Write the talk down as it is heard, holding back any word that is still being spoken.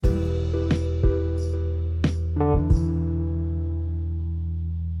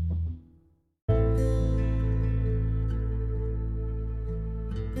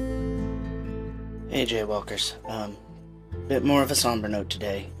Hey Jaywalkers, bit more of a somber note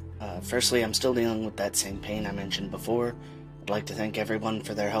today. Firstly, I'm still dealing with that same pain I mentioned before. I'd like to thank everyone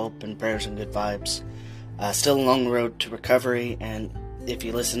for their help and prayers and good vibes. Still a long road to recovery, and if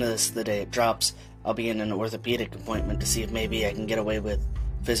you listen to this the day it drops, I'll be in an orthopedic appointment to see if maybe I can get away with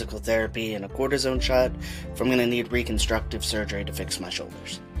physical therapy and a cortisone shot, if I'm going to need reconstructive surgery to fix my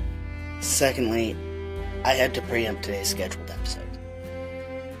shoulders. Secondly, I had to preempt today's scheduled episode.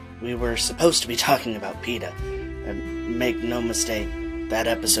 We were supposed to be talking about PETA, and make no mistake, that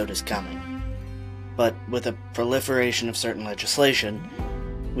episode is coming. But with the proliferation of certain legislation,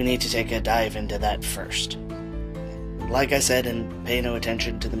 we need to take a dive into that first. Like I said, and pay no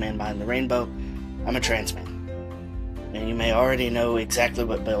attention to the man behind the rainbow, I'm a trans man. And you may already know exactly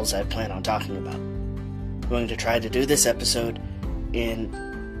what bills I plan on talking about. I'm going to try to do this episode in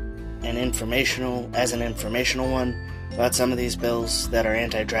an informational one about some of these bills that are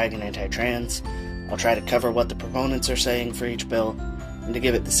anti-drag and anti-trans. I'll try to cover what the proponents are saying for each bill, and to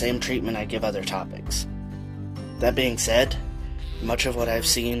give it the same treatment I give other topics. That being said, much of what I've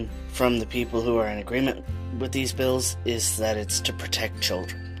seen from the people who are in agreement with these bills is that it's to protect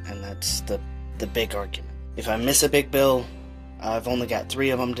children, and that's the big argument. If I miss a big bill, I've only got 3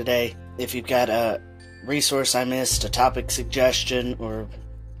 of them today. If you've got a resource I missed, a topic suggestion, or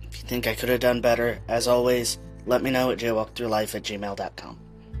if you think I could have done better, as always, let me know at jaywalkthroughlife@gmail.com.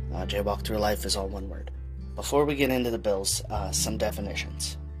 Jaywalkthroughlife is all one word. Before we get into the bills, some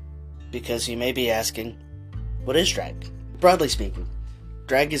definitions. Because you may be asking, what is drag? Broadly speaking,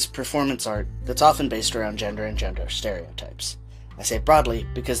 drag is performance art that's often based around gender and gender stereotypes. I say broadly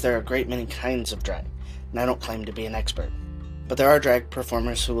because there are a great many kinds of drag, and I don't claim to be an expert. But there are drag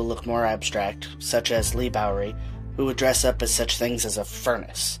performers who will look more abstract, such as Lee Bowery, who would dress up as such things as a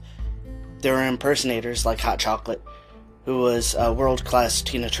furnace. There are impersonators like Hot Chocolate, who was a world-class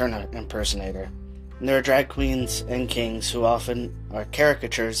Tina Turner impersonator. And there are drag queens and kings who often are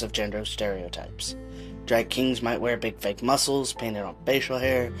caricatures of gender stereotypes. Drag kings might wear big fake muscles painted on facial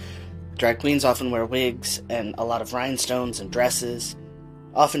hair. Drag queens often wear wigs and a lot of rhinestones and dresses.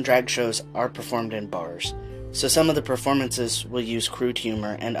 Often drag shows are performed in bars, so some of the performances will use crude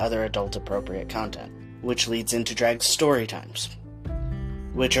humor and other adult-appropriate content, which leads into drag story times,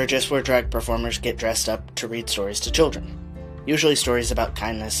 which are just where drag performers get dressed up to read stories to children. Usually stories about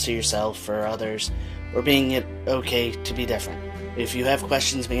kindness to yourself or others, or being it okay to be different. If you have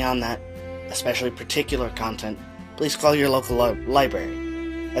questions beyond that, especially particular content, please call your local library.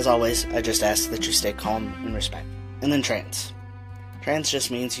 As always, I just ask that you stay calm and respectful. And then trans. Trans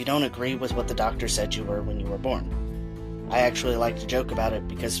just means you don't agree with what the doctor said you were when you were born. I actually like to joke about it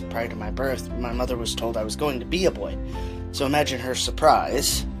because prior to my birth, my mother was told I was going to be a boy. So imagine her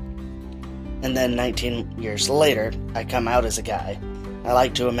surprise, and then 19 years later, I come out as a guy. I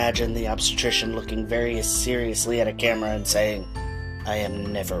like to imagine the obstetrician looking very seriously at a camera and saying, I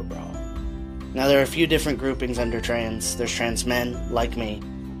am never wrong. Now there are a few different groupings under trans. There's trans men, like me,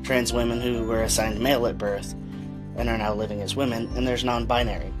 trans women who were assigned male at birth and are now living as women, and there's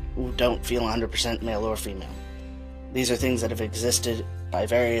non-binary, who don't feel 100% male or female. These are things that have existed by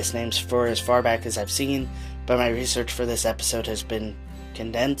various names for as far back as I've seen, but my research for this episode has been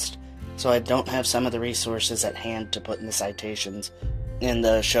condensed, so I don't have some of the resources at hand to put in the citations in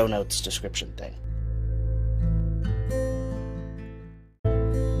the show notes description thing.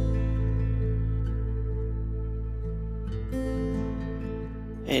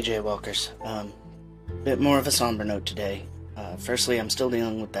 Hey Jaywalkers, bit more of a somber note today. Firstly, I'm still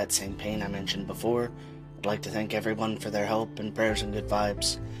dealing with that same pain I mentioned before. I'd like to thank everyone for their help and prayers and good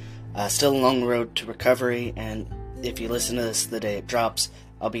vibes. Still a long road to recovery, and if you listen to this the day it drops,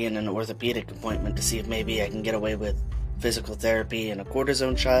 I'll be in an orthopedic appointment to see if maybe I can get away with physical therapy and a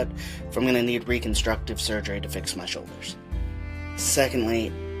cortisone shot, if I'm going to need reconstructive surgery to fix my shoulders.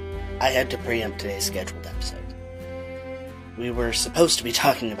 Secondly, I had to preempt today's scheduled episode. We were supposed to be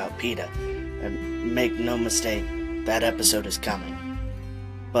talking about PETA, and make no mistake, that episode is coming.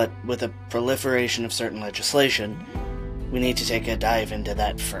 But with the proliferation of certain legislation, we need to take a dive into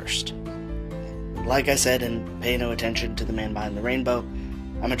that first. Like I said, and pay no attention to the man behind the rainbow,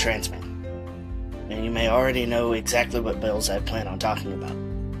 I'm a trans man. And you may already know exactly what bills I plan on talking about.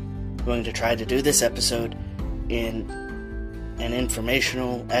 I'm going to try to do this episode in an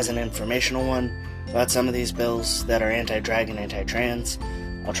informational one about some of these bills that are anti-drag and anti-trans.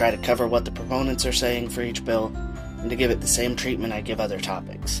 I'll try to cover what the proponents are saying for each bill, and to give it the same treatment I give other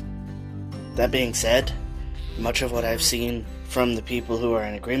topics. That being said, much of what I've seen from the people who are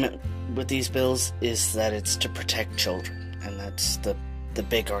in agreement with these bills is that it's to protect children, and that's the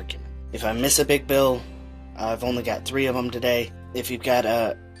big argument. If I miss a big bill, I've only got 3 of them today. If you've got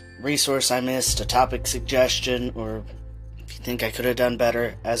a resource I missed, a topic suggestion, or if you think I could have done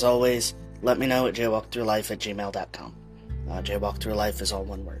better, as always, let me know at jaywalkthroughlife@gmail.com. Jaywalkthroughlife is all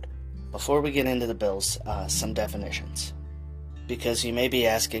one word. Before we get into the bills, some definitions. Because you may be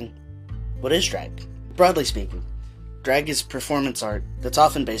asking, what is drag? Broadly speaking, drag is performance art that's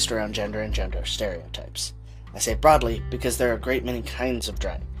often based around gender and gender stereotypes. I say broadly because there are a great many kinds of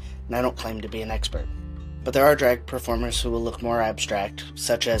drag, and I don't claim to be an expert. But there are drag performers who will look more abstract,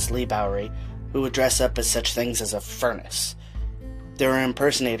 such as Lee Bowery, who would dress up as such things as a furnace. There are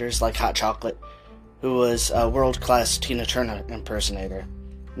impersonators like Hot Chocolate, who was a world-class Tina Turner impersonator.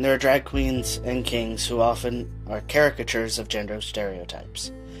 And there are drag queens and kings who often are caricatures of gender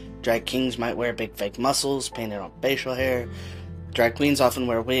stereotypes. Drag kings might wear big fake muscles painted on facial hair. Drag queens often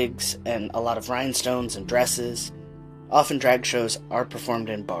wear wigs and a lot of rhinestones and dresses. Often drag shows are performed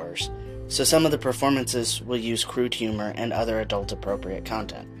in bars, so some of the performances will use crude humor and other adult-appropriate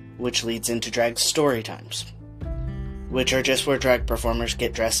content, which leads into drag story times, which are just where drag performers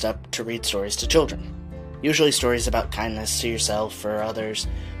get dressed up to read stories to children. Usually stories about kindness to yourself or others,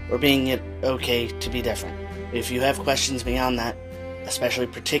 or being it okay to be different. If you have questions beyond that, especially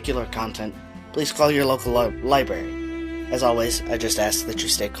particular content, please call your local library. As always, I just ask that you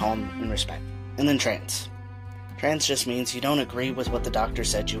stay calm and respect. And then trans. Trans just means you don't agree with what the doctor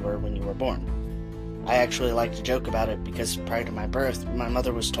said you were when you were born. I actually like to joke about it because prior to my birth, my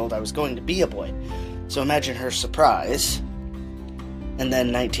mother was told I was going to be a boy. So imagine her surprise. And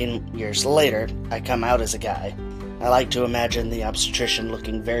then 19 years later, I come out as a guy. I like to imagine the obstetrician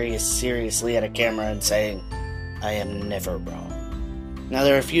looking very seriously at a camera and saying, I am never wrong. Now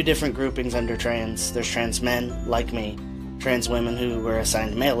there are a few different groupings under trans. There's trans men, like me, trans women who were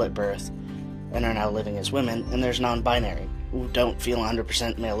assigned male at birth and are now living as women, and there's non-binary, who don't feel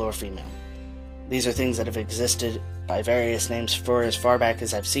 100% male or female. These are things that have existed by various names for as far back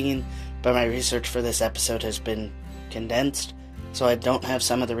as I've seen, but my research for this episode has been condensed, so I don't have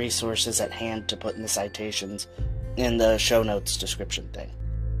some of the resources at hand to put in the citations in the show notes description thing.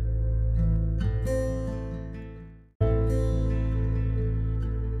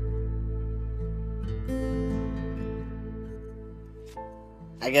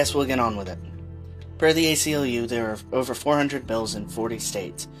 I guess we'll get on with it. Per the ACLU, there are over 400 bills in 40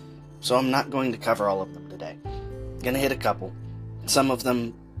 states, so I'm not going to cover all of them today. I'm gonna hit a couple, some of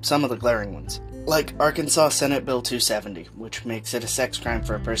the glaring ones. Like Arkansas Senate Bill 270, which makes it a sex crime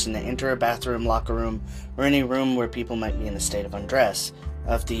for a person to enter a bathroom, locker room, or any room where people might be in a state of undress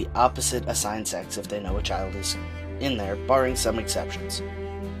of the opposite assigned sex if they know a child is in there, barring some exceptions.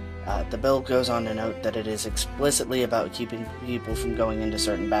 The bill goes on to note that it is explicitly about keeping people from going into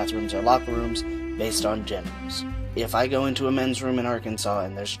certain bathrooms or locker rooms based on genders. If I go into a men's room in Arkansas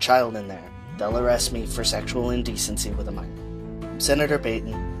and there's a child in there, they'll arrest me for sexual indecency with a minor. Senator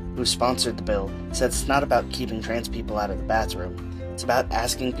Payton, who sponsored the bill, said it's not about keeping trans people out of the bathroom. It's about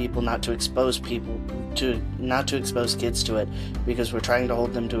asking people not to expose kids to it because we're trying to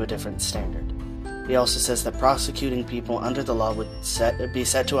hold them to a different standard. He also says that prosecuting people under the law would be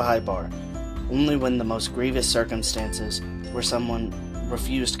set to a high bar, only when the most grievous circumstances where someone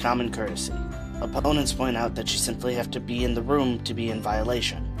refused common courtesy. Opponents point out that you simply have to be in the room to be in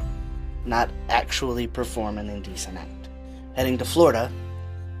violation, not actually perform an indecent act. Heading to Florida,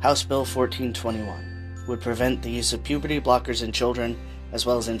 House Bill 1421 would prevent the use of puberty blockers in children, as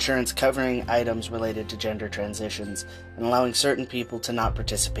well as insurance covering items related to gender transitions and allowing certain people to not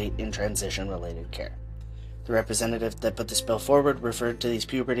participate in transition-related care. The representative that put this bill forward referred to these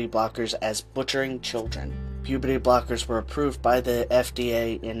puberty blockers as butchering children. Puberty blockers were approved by the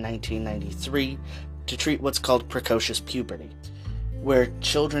FDA in 1993 to treat what's called precocious puberty, where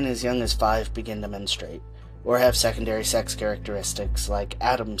children as young as 5 begin to menstruate, or have secondary sex characteristics like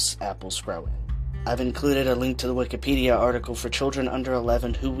Adam's apples growing. I've included a link to the Wikipedia article for children under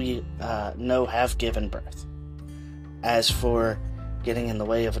 11 who we know have given birth. As for getting in the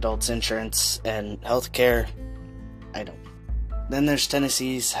way of adults' insurance and health care, I don't. Then there's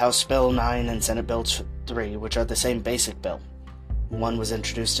Tennessee's House Bill 9 and Senate Bill 3, which are the same basic bill. One was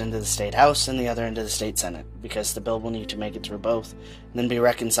introduced into the state House and the other into the state Senate, because the bill will need to make it through both, and then be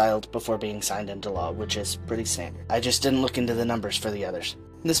reconciled before being signed into law, which is pretty standard. I just didn't look into the numbers for the others.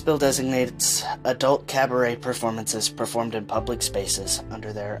 This bill designates adult cabaret performances performed in public spaces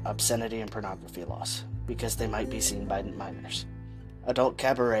under their obscenity and pornography laws, because they might be seen by minors. Adult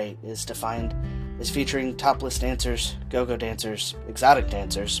cabaret is defined as featuring topless dancers, go-go dancers, exotic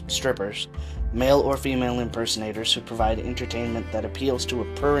dancers, strippers, male or female impersonators who provide entertainment that appeals to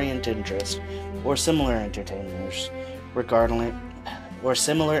a prurient interest, or similar entertainers, regardless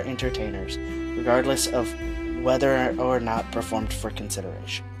of whether or not performed for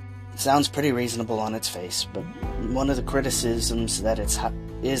consideration. It sounds pretty reasonable on its face, but one of the criticisms is that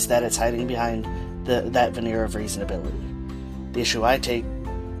it's hiding behind that veneer of reasonability. The issue I take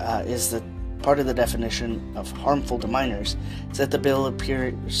is that part of the definition of harmful to minors is that the bill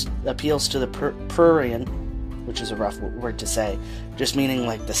appeals to the prurient, which is a rough word to say, just meaning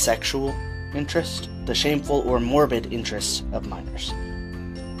like the sexual interest, the shameful or morbid interests of minors,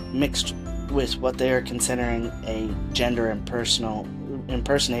 mixed with what they are considering a gender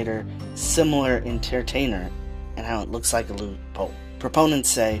impersonator, similar entertainer, and how it looks like a loophole. Proponents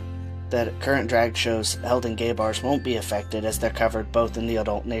say that current drag shows held in gay bars won't be affected as they're covered both in the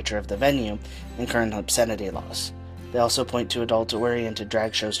adult nature of the venue and current obscenity laws. They also point to adult-oriented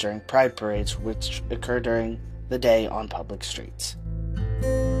drag shows during pride parades which occur during the day on public streets.